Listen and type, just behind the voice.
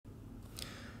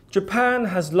Japan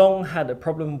has long had a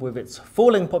problem with its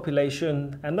falling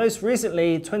population, and most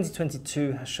recently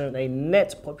 2022 has shown a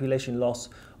net population loss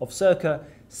of circa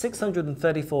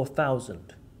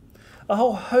 634,000. A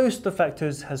whole host of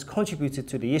factors has contributed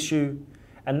to the issue,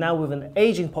 and now with an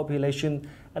aging population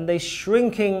and a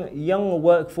shrinking young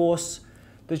workforce,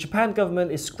 the Japan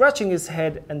government is scratching its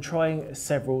head and trying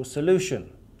several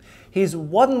solutions. Here's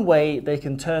one way they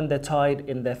can turn their tide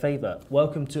in their favour.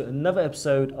 Welcome to another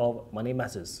episode of Money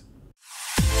Matters.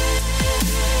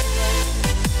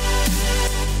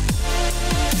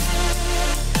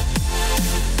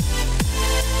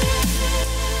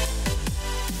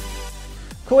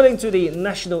 According to the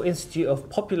National Institute of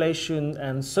Population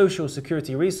and Social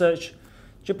Security Research,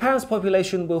 Japan's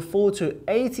population will fall to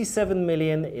 87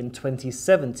 million in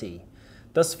 2070.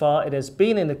 Thus far, it has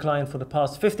been in decline for the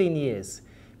past 15 years,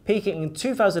 peaking in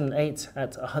 2008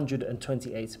 at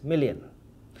 128 million.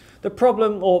 The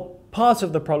problem, or part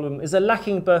of the problem, is a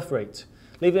lacking birth rate,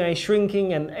 leaving a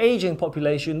shrinking and aging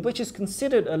population which is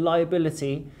considered a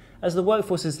liability as the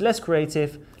workforce is less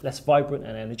creative, less vibrant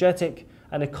and energetic,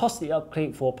 and a costly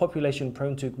upkeep for a population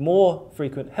prone to more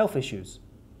frequent health issues.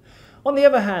 On the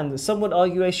other hand, some would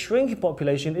argue a shrinking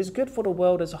population is good for the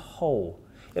world as a whole,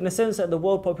 in the sense that the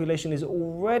world population is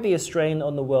already a strain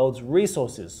on the world's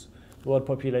resources. The world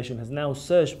population has now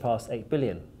surged past 8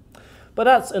 billion. But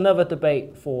that's another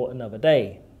debate for another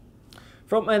day.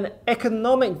 From an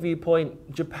economic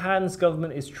viewpoint, Japan's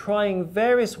government is trying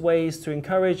various ways to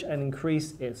encourage and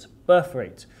increase its birth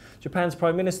rate. Japan's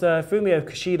Prime Minister Fumio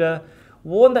Kishida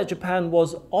warned that Japan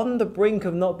was on the brink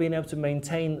of not being able to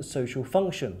maintain social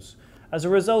functions as a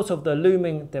result of the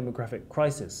looming demographic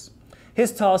crisis.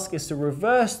 His task is to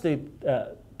reverse the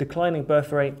declining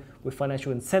birth rate with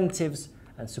financial incentives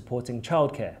and supporting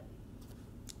childcare.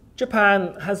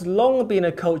 Japan has long been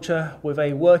a culture with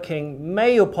a working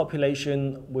male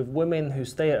population, with women who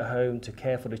stay at home to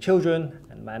care for the children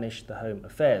and manage the home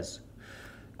affairs.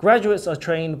 Graduates are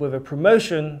trained with a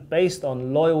promotion based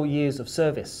on loyal years of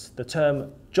service. The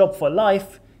term job for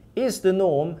life is the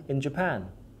norm in Japan.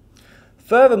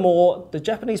 Furthermore, the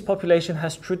Japanese population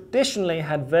has traditionally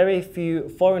had very few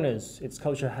foreigners. Its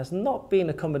culture has not been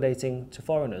accommodating to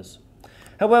foreigners.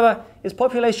 However, its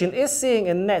population is seeing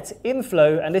a net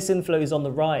inflow, and this inflow is on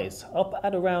the rise, up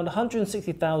at around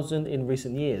 160,000 in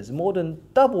recent years, more than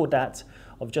double that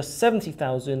of just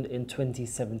 70,000 in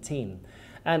 2017.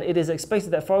 And it is expected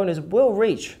that foreigners will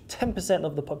reach 10%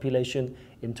 of the population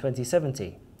in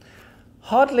 2070.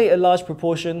 Hardly a large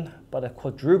proportion, but a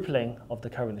quadrupling of the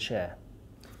current share.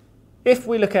 If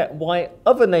we look at why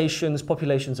other nations'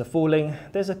 populations are falling,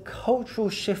 there's a cultural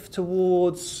shift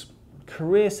towards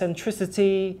career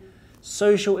centricity,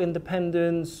 social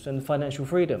independence, and financial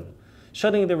freedom,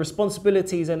 shunning the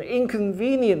responsibilities and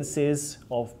inconveniences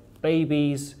of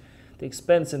babies, the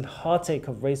expense and heartache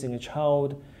of raising a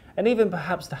child, and even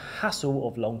perhaps the hassle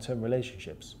of long-term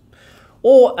relationships.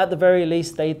 Or at the very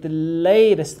least, they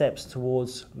delay the steps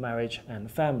towards marriage and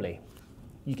family.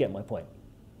 You get my point.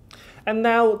 And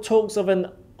now talks of an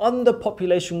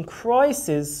underpopulation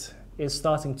crisis is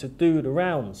starting to do the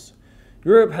rounds.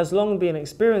 Europe has long been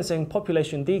experiencing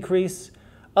population decrease.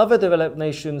 Other developed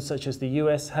nations such as the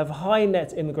US have high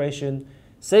net immigration,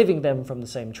 saving them from the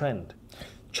same trend.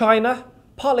 China,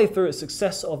 partly through its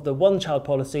success of the one-child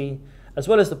policy, as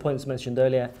well as the points mentioned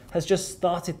earlier, has just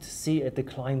started to see a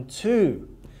decline too.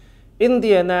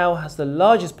 India now has the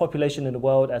largest population in the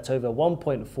world at over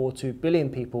 1.42 billion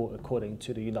people, according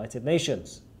to the United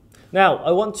Nations. Now,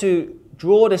 I want to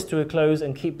draw this to a close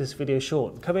and keep this video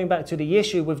short. Coming back to the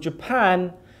issue with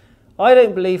Japan, I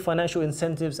don't believe financial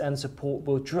incentives and support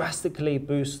will drastically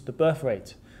boost the birth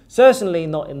rate. Certainly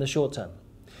not in the short term.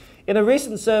 In a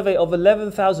recent survey of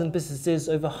 11,000 businesses,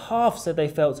 over half said they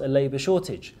felt a labour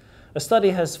shortage. A study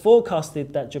has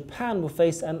forecasted that Japan will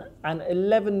face an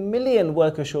 11 million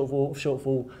worker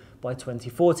shortfall by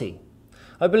 2040.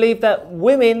 I believe that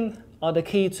women are the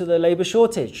key to the labour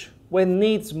shortage. When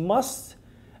needs must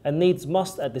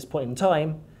at this point in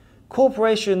time,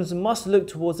 corporations must look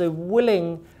towards a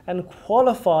willing and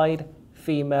qualified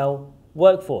female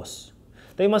workforce.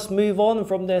 They must move on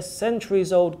from their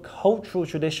centuries-old cultural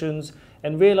traditions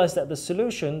and realise that the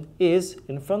solution is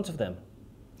in front of them.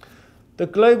 The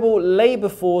global labour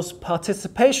force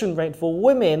participation rate for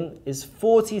women is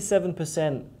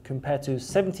 47% compared to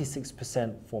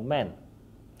 76% for men.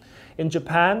 In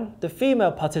Japan, the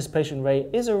female participation rate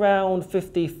is around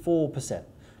 54%,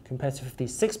 compared to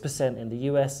 56% in the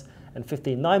US and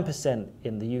 59%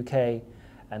 in the UK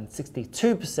and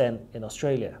 62% in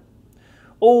Australia.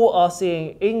 All are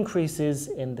seeing increases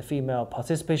in the female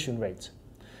participation rate.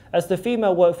 As the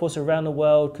female workforce around the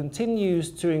world continues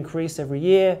to increase every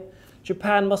year,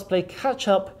 Japan must play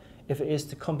catch-up if it is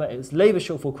to combat its labour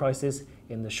shortfall crisis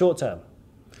in the short term.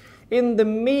 In the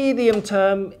medium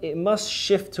term, it must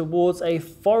shift towards a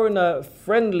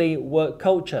foreigner-friendly work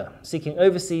culture, seeking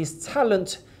overseas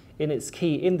talent in its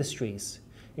key industries.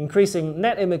 Increasing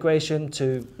net immigration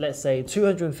to, let's say,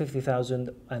 250,000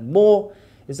 and more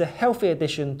is a healthy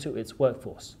addition to its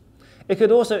workforce. It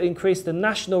could also increase the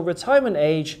national retirement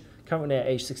age, currently at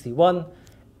age 61,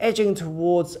 edging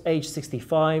towards age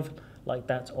 65, like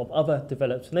that of other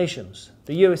developed nations.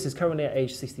 The US is currently at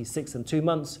age 66 and 2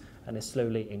 months and is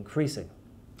slowly increasing.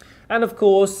 And of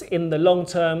course, in the long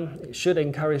term, it should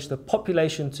encourage the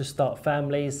population to start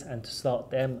families and to start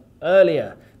them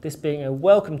earlier, this being a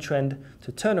welcome trend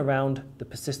to turn around the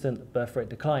persistent birth rate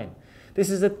decline. This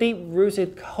is a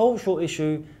deep-rooted cultural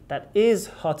issue that is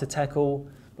hard to tackle,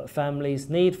 but families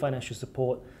need financial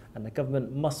support and the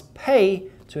government must pay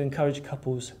to encourage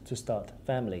couples to start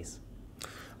families.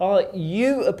 Are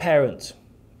you a parent?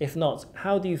 If not,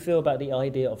 how do you feel about the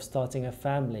idea of starting a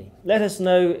family? Let us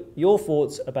know your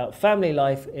thoughts about family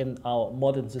life in our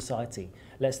modern society.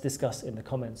 Let's discuss in the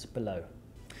comments below.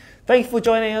 Thank you for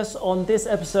joining us on this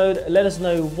episode. Let us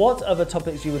know what other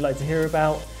topics you would like to hear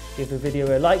about. Give the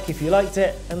video a like if you liked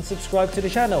it and subscribe to the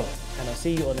channel. And I'll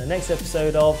see you on the next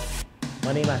episode of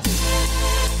Money Matters.